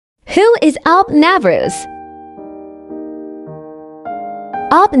Who is Alp Navruz?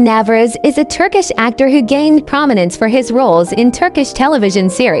 Alp Navruz is a Turkish actor who gained prominence for his roles in Turkish television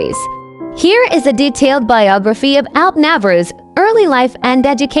series. Here is a detailed biography of Alp Navruz, early life and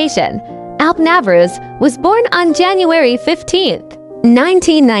education. Alp Navruz was born on January 15,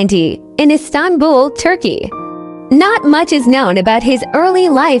 1990, in Istanbul, Turkey. Not much is known about his early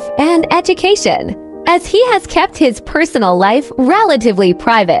life and education, as he has kept his personal life relatively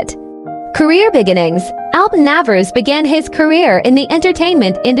private. Career beginnings. Alp Navruz began his career in the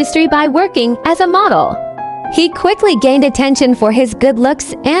entertainment industry by working as a model. He quickly gained attention for his good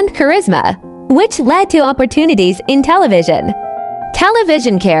looks and charisma, which led to opportunities in television.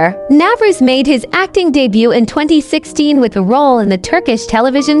 Television career. Navruz made his acting debut in 2016 with a role in the Turkish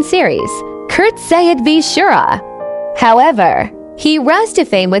television series, Kurt Sayed v Shura. However, he rose to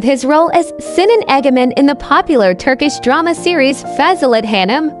fame with his role as Sinan Egemen in the popular Turkish drama series Fazilet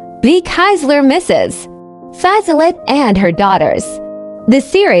Hanım v Kaysler Mrs. Fazilet and Her Daughters. The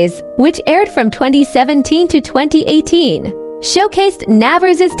series, which aired from 2017 to 2018, showcased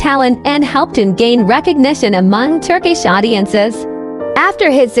Navruz's talent and helped him gain recognition among Turkish audiences. After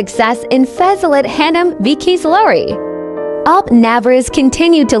his success in Fazilet Hanım v Kaysler, Alp Navruz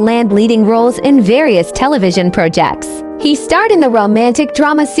continued to land leading roles in various television projects. He starred in the romantic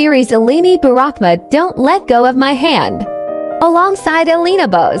drama series Elini Bırakma Don't Let Go of My Hand, alongside Alina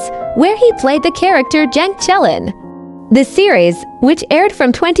Boz, where he played the character Cenk Çelen. The series, which aired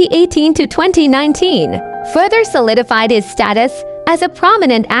from 2018 to 2019, further solidified his status as a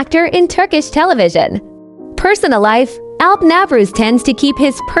prominent actor in Turkish television. Personal life. Alp Navruz tends to keep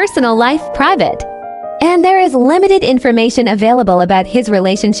his personal life private, and there is limited information available about his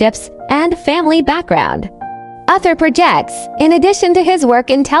relationships and family background. Other projects. In addition to his work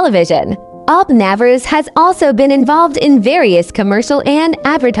in television, Alp Navruz has also been involved in various commercial and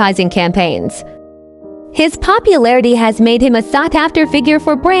advertising campaigns. His popularity has made him a sought-after figure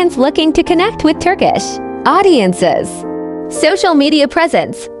for brands looking to connect with Turkish audiences. Social media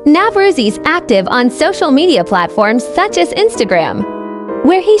presence. Navruz is active on social media platforms such as Instagram,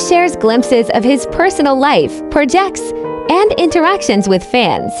 where he shares glimpses of his personal life, projects, and interactions with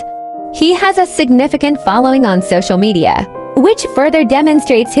fans. He has a significant following on social media, which further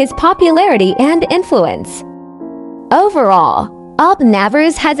demonstrates his popularity and influence. Overall, Alp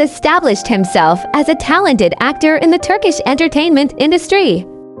Navruz has established himself as a talented actor in the Turkish entertainment industry.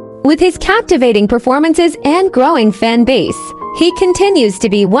 With his captivating performances and growing fan base, he continues to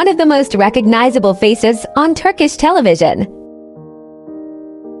be one of the most recognizable faces on Turkish television.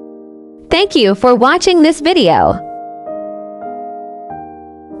 Thank you for watching this video.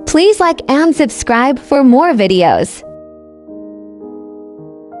 Please like and subscribe for more videos.